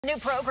A new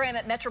program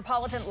at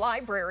Metropolitan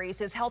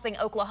Libraries is helping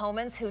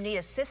Oklahomans who need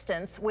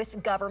assistance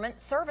with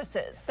government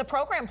services. The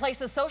program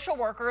places social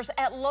workers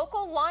at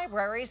local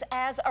libraries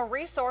as a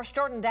resource.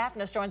 Jordan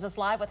Daphnis joins us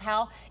live with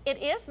how it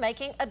is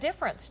making a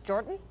difference.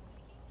 Jordan?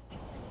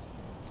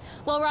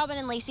 Well, Robin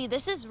and Lacey,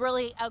 this is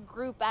really a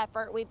group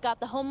effort. We've got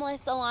the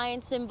Homeless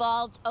Alliance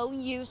involved,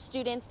 OU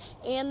students,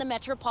 and the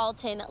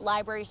Metropolitan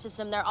Library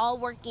System. They're all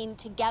working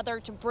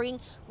together to bring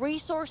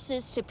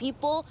resources to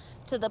people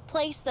to the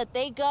place that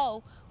they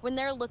go when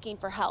they're looking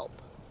for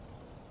help.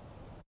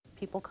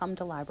 People come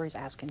to libraries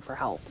asking for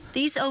help.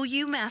 These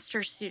OU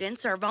master's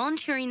students are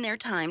volunteering their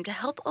time to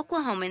help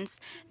Oklahomans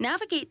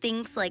navigate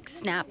things like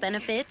SNAP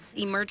benefits,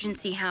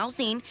 emergency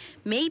housing,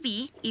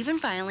 maybe even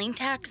filing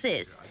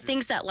taxes.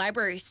 Things that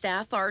library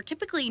staff are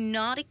typically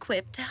not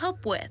equipped to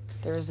help with.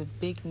 There is a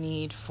big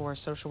need for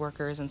social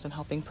workers and some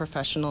helping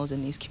professionals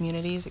in these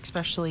communities,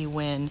 especially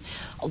when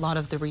a lot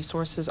of the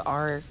resources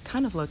are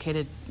kind of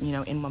located,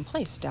 in one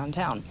place,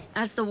 downtown.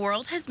 As the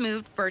world has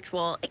moved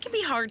virtual, it can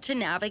be hard to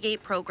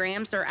navigate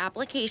programs or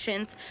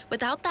applications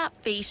without that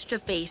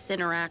face-to-face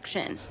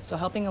interaction. So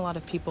helping a lot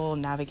of people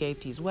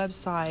navigate these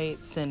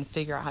websites and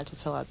figure out how to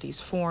fill out these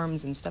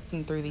forms and step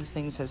them through these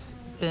things has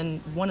been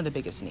one of the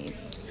biggest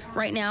needs.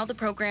 Right now, the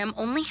program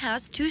only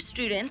has 2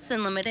 students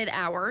and limited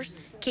hours.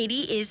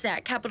 Katie is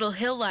at Capitol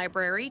Hill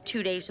Library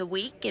 2 days a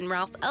week and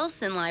Ralph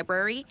Ellison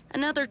Library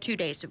another 2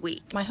 days a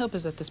week. My hope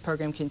is that this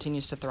program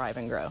continues to thrive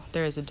and grow.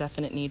 There is a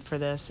definite need for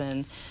this,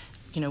 and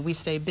we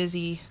stay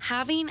busy.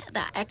 Having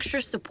that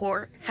extra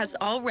support has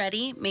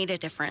already made a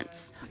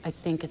difference. I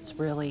think it's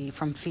really,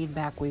 from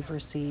feedback we've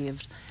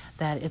received,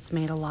 that it's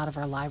made a lot of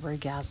our library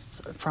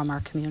guests from our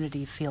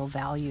community feel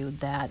valued,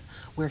 that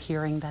we're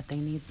hearing that they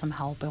need some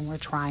help and we're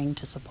trying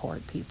to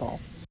support people.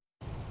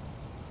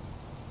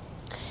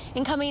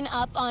 And coming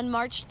up on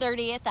March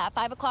 30th at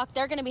 5 o'clock,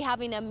 they're going to be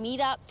having a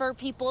meetup for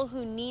people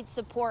who need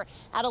support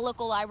at a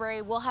local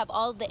library. We'll have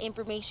all the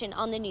information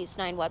on the News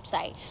 9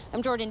 website.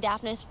 I'm Jordan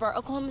Daphnis for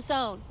Oklahoma's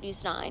Own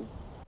News 9.